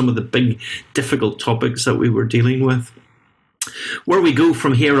start, and some of the big difficult topics that we were dealing with. Where we go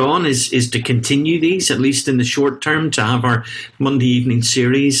from here on is to continue these, at least in the short term, to have our Monday evening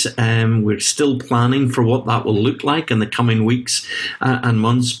series. We're still planning for what that will look like in the coming weeks and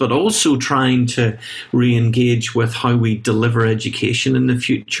months, but also trying to re-engage with how we deliver education in the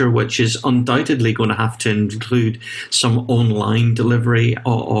future, which is undoubtedly going to have to include some online delivery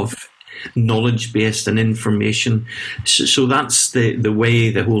of knowledge-based and information. So that's the way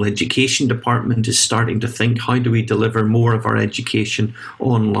the whole education department is starting to think. How do we deliver more of our education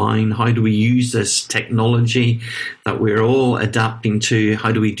online? How do we use this technology that we're all adapting to?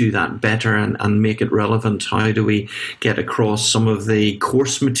 How do we do that better and make it relevant? How do we get across some of the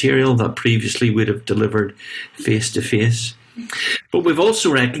course material that previously would have delivered face-to-face? But we've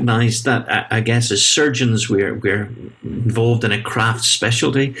also recognised that, I guess, as surgeons, we're involved in a craft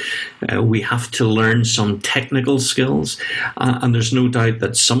specialty. We have to learn some technical skills, and there's no doubt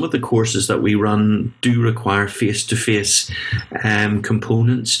that some of the courses that we run do require face-to-face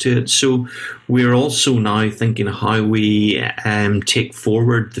components to it. So we're also now thinking how we take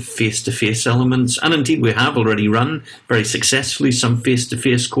forward the face-to-face elements, and indeed we have already run very successfully some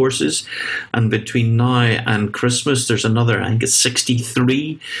face-to-face courses, and between now and Christmas there's another, I think it's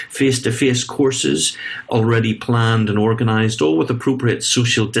 63 face-to-face courses already planned and organised, all with appropriate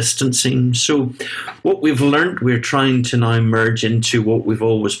social distancing. So what we've learned, we're trying to now merge into what we've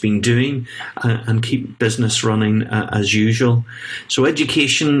always been doing and keep business running as usual. So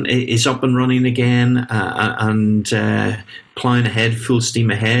education is up and running again and ploughing ahead, full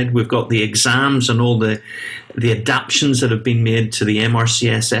steam ahead. We've got the exams and all the adaptations that have been made to the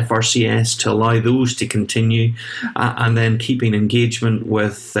MRCS, FRCS to allow those to continue, and then keeping engagement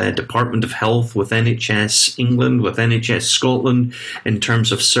with Department of Health, with NHS England, with NHS Scotland in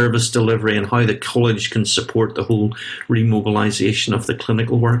terms of service delivery and how the college can support the whole remobilisation of the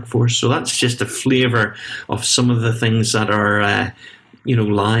clinical workforce. So that's just a flavour of some of the things that are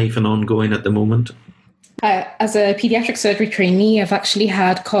live and ongoing at the moment. As a paediatric surgery trainee, I've actually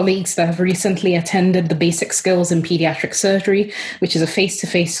had colleagues that have recently attended the Basic Skills in Paediatric Surgery, which is a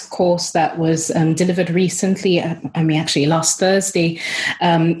face-to-face course that was delivered recently, actually last Thursday,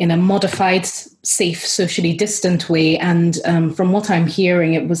 in a modified, safe, socially distant way. And from what I'm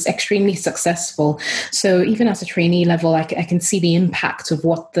hearing, it was extremely successful. So even at a trainee level, I can see the impact of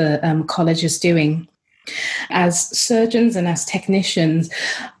what the college is doing. As surgeons and as technicians,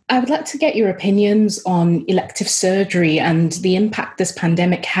 I would like to get your opinions on elective surgery and the impact this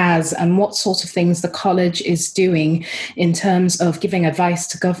pandemic has, and what sort of things the college is doing in terms of giving advice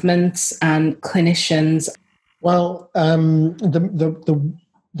to governments and clinicians. Well,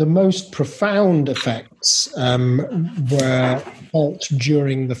 the most profound effects were felt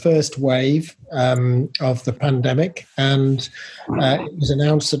during the first wave of the pandemic, and it was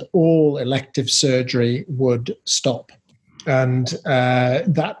announced that all elective surgery would stop. And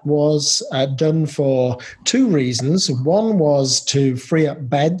that was done for two reasons. One was to free up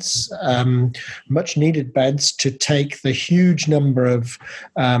beds, much needed beds, to take the huge number of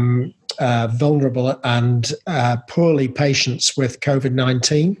vulnerable and poorly patients with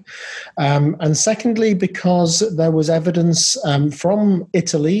COVID-19. And secondly, because there was evidence from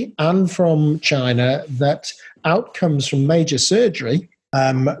Italy and from China that outcomes from major surgery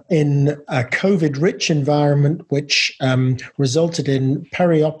in a COVID-rich environment, which resulted in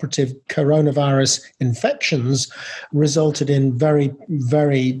perioperative coronavirus infections, resulted in very,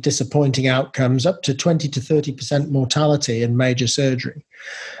 very disappointing outcomes, up to 20 to 30% mortality in major surgery.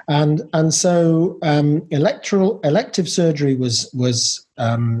 And so elective surgery was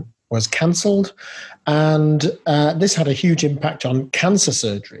cancelled, and this had a huge impact on cancer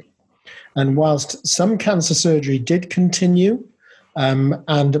surgery. And whilst some cancer surgery did continue,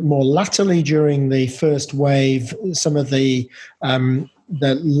 and more latterly during the first wave, some of the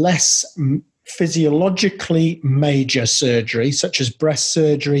less physiologically major surgery, such as breast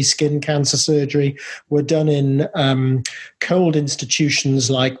surgery, skin cancer surgery, were done in cold institutions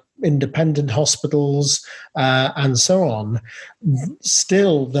like independent hospitals and so on.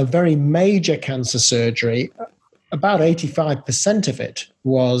 Still, the very major cancer surgery, about 85% of it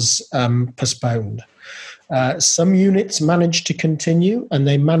was postponed. Some units managed to continue, and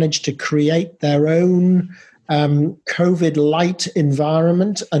they managed to create their own COVID-light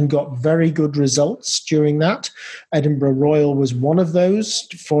environment and got very good results during that. Edinburgh Royal was one of those,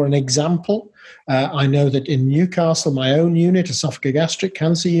 for an example. I know that in Newcastle, my own unit, esophagogastric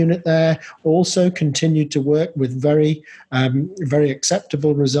cancer unit there, also continued to work with very, very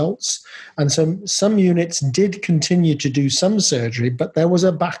acceptable results. And so some units did continue to do some surgery, but there was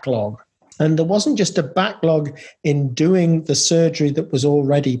a backlog. And there wasn't just a backlog in doing the surgery that was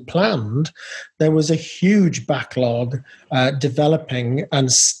already planned. There was a huge backlog developing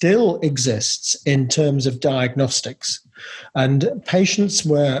and still exists in terms of diagnostics. And patients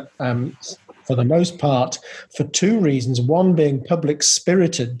were, for the most part, for two reasons. One being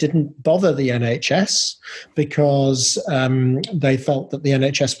public-spirited, didn't bother the NHS because they felt that the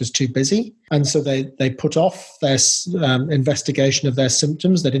NHS was too busy. And so they put off their investigation of their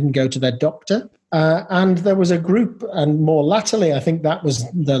symptoms. They didn't go to their doctor. And there was a group, and more latterly, I think that was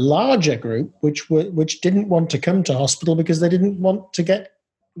the larger group, which didn't want to come to hospital because they didn't want to get,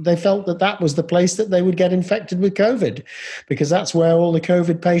 they felt that that was the place that they would get infected with COVID, because that's where all the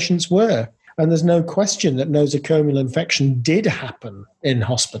COVID patients were. And there's no question that nosocomial infection did happen in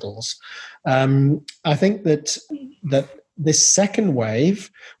hospitals. I think that this second wave,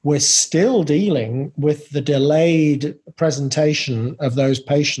 we're still dealing with the delayed presentation of those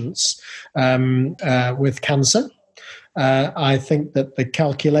patients with cancer. I think that the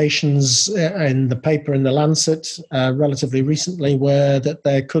calculations in the paper in the Lancet relatively recently were that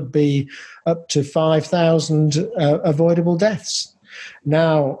there could be up to 5,000 avoidable deaths.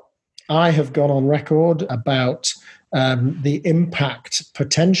 Now, I have gone on record about the impact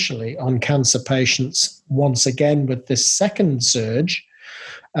potentially on cancer patients once again with this second surge,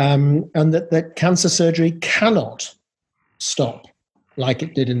 and that cancer surgery cannot stop like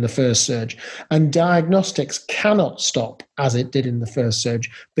it did in the first surge, and diagnostics cannot stop as it did in the first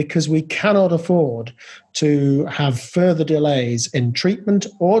surge, because we cannot afford to have further delays in treatment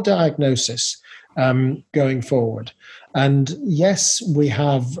or diagnosis going forward. And yes, we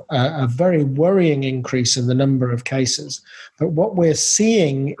have a very worrying increase in the number of cases. But what we're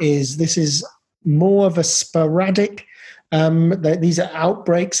seeing is this is more of a sporadic, these are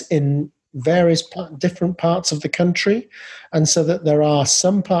outbreaks in various different parts of the country. And so that there are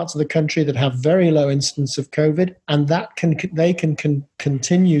some parts of the country that have very low incidence of COVID, and that they can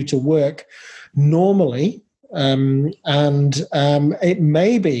continue to work normally. It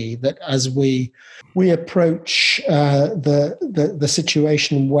may be that as we approach the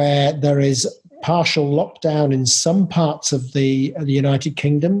situation where there is partial lockdown in some parts of the United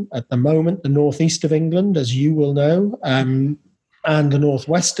Kingdom at the moment, the northeast of England, as you will know, and the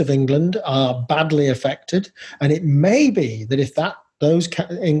northwest of England are badly affected. And it may be that if those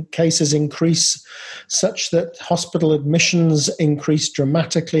cases increase such that hospital admissions increase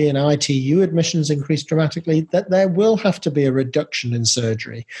dramatically and ITU admissions increase dramatically, that there will have to be a reduction in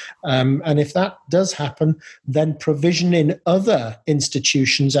surgery. And if that does happen, then provision in other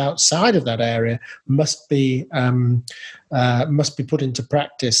institutions outside of that area must be put into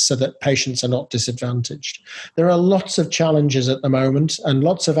practice so that patients are not disadvantaged. There are lots of challenges at the moment and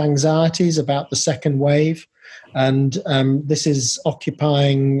lots of anxieties about the second wave. And this is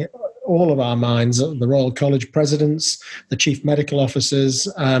occupying all of our minds, the Royal College presidents, the chief medical officers,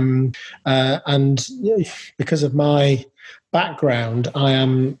 and because of my background, I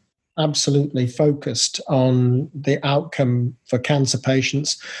am absolutely focused on the outcome for cancer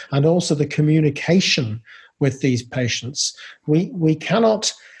patients and also the communication with these patients. We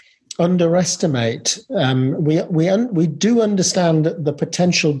cannot underestimate. We do understand the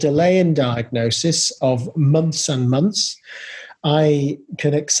potential delay in diagnosis of months and months, I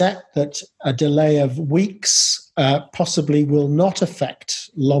can accept that a delay of weeks possibly will not affect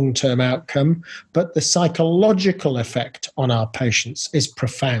long-term outcome, but the psychological effect on our patients is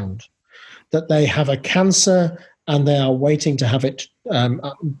profound. That they have a cancer and they are waiting to have it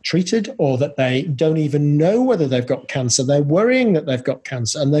treated, or that they don't even know whether they've got cancer. They're worrying that they've got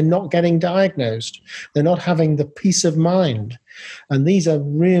cancer and they're not getting diagnosed. They're not having the peace of mind. And these are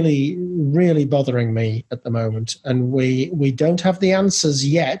really, really bothering me at the moment. And we don't have the answers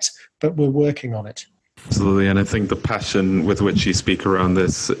yet, but we're working on it. Absolutely, and I think the passion with which you speak around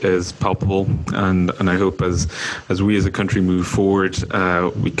this is palpable, and I hope as we as a country move forward,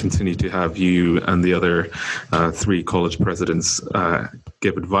 we continue to have you and the other 3 college presidents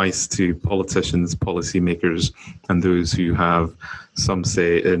give advice to politicians, policymakers, and those who have some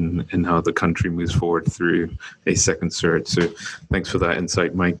say in how the country moves forward through a second surge. So thanks for that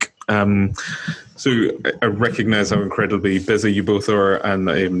insight, Mike. So I recognize how incredibly busy you both are, and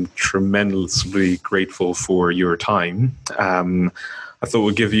I'm tremendously grateful for your time. I thought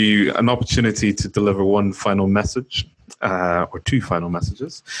we'd give you an opportunity to deliver one final message, or 2 final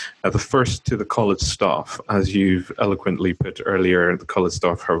messages. The first to the college staff. As you've eloquently put earlier, the college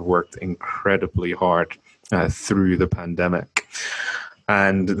staff have worked incredibly hard through the pandemic.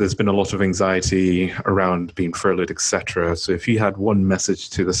 And there's been a lot of anxiety around being furloughed, etc. So if you had one message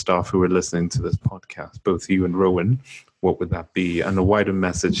to the staff who are listening to this podcast, both you and Rowan, what would that be? And a wider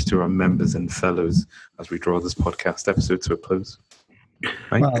message to our members and fellows as we draw this podcast episode to a close.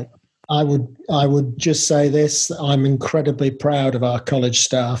 Right? Well, I would just say this. I'm incredibly proud of our college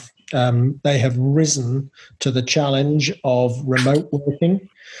staff. They have risen to the challenge of remote working.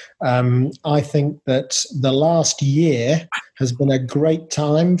 I think that the last year has been a great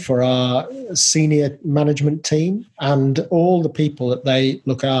time for our senior management team and all the people that they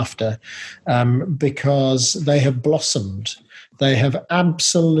look after, because they have blossomed. They have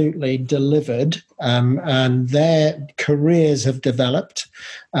absolutely delivered, and their careers have developed.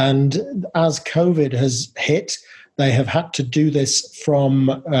 And as COVID has hit, they have had to do this from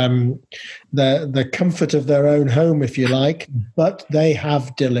the comfort of their own home, if you like, but they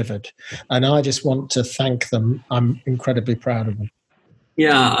have delivered. And I just want to thank them. I'm incredibly proud of them.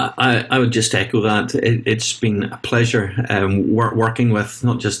 Yeah, I would just echo that. It's been a pleasure working with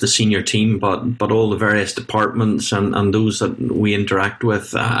not just the senior team, but all the various departments and those that we interact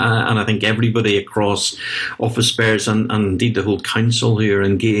with. And I think everybody across office bearers and indeed the whole council who are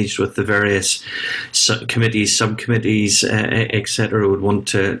engaged with the various committees, subcommittees, etc., would want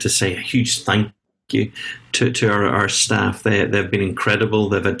to say a huge thank you to our staff. They've been incredible.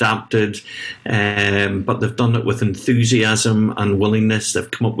 They've adapted, but they've done it with enthusiasm and willingness. They've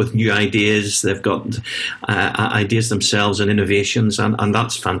come up with new ideas. They've got ideas themselves and innovations, and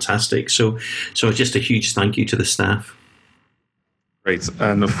that's fantastic. So just a huge thank you to the staff. Great.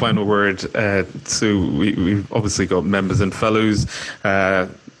 And a final word. So we've obviously got members and fellows.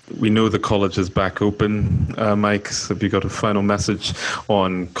 We know the college is back open. Mike, so have you got a final message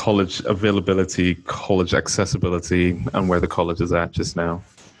on college availability, college accessibility, and where the college is at just now?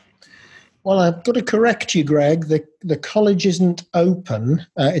 Well, I've got to correct you, Greg. The college isn't open.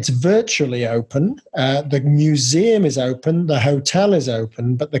 It's virtually open. The museum is open. The hotel is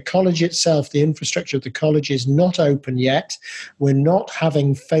open. But the college itself, the infrastructure of the college is not open yet. We're not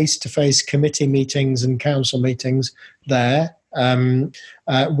having face-to-face committee meetings and council meetings there.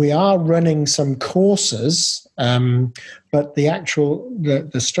 We are running some courses, but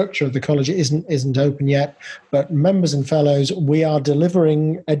the structure of the college isn't open yet. But members and fellows, we are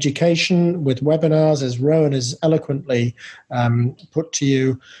delivering education with webinars, as Rowan has eloquently put to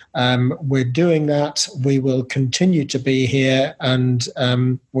you. We're doing that. We will continue to be here, and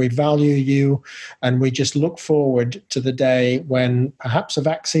we value you, and we just look forward to the day when perhaps a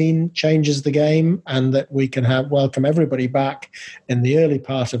vaccine changes the game, and that we can welcome everybody back in the early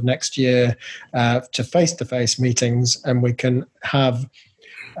part of next year to face-to-face meetings, and we can have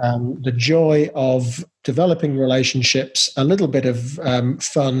the joy of developing relationships, a little bit of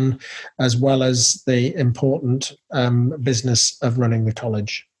fun, as well as the important business of running the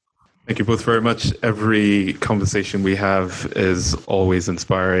college. Thank you both very much. Every conversation we have is always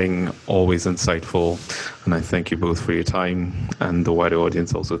inspiring, always insightful, and I thank you both for your time, and the wider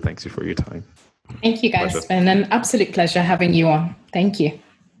audience also thanks you for your time. Thank you, guys. It's been an absolute pleasure having you on. Thank you.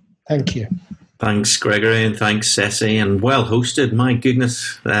 Thank you. Thanks, Gregory, and thanks, Ceci, and well hosted. My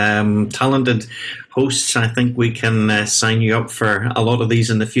goodness, talented hosts. I think we can sign you up for a lot of these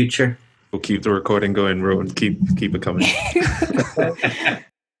in the future. We'll keep the recording going, Rowan. Keep it coming.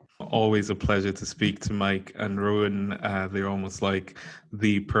 Always a pleasure to speak to Mike and Rowan. They're almost like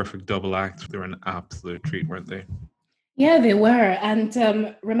the perfect double act. They're an absolute treat, weren't they? Yeah, they were.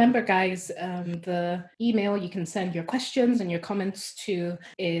 And remember, guys, the email you can send your questions and your comments to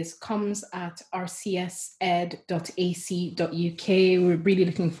is comms@rcsed.ac.uk. We're really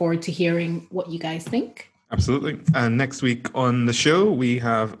looking forward to hearing what you guys think. Absolutely. And next week on the show, we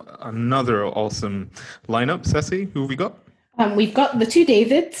have another awesome lineup. Ceci, who have we got? We've got the two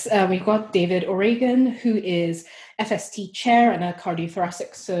Davids. We've got David O'Regan, who is FST chair and a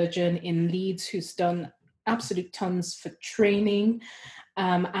cardiothoracic surgeon in Leeds, who's done absolute tons for training.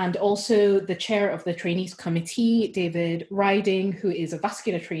 And also the chair of the trainees committee, David Riding, who is a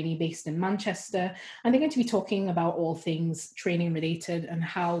vascular trainee based in Manchester. And they're going to be talking about all things training related and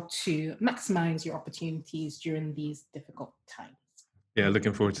how to maximize your opportunities during these difficult times. Yeah,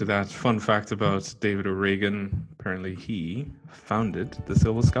 looking forward to that. Fun fact about David O'Regan, apparently he founded the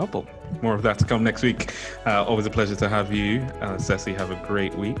Silver Scalpel. More of that to come next week. Always a pleasure to have you. Ceci, have a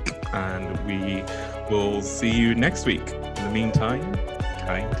great week, and we will see you next week. In the meantime,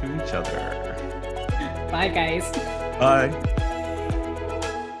 kind to each other. Bye, guys. Bye.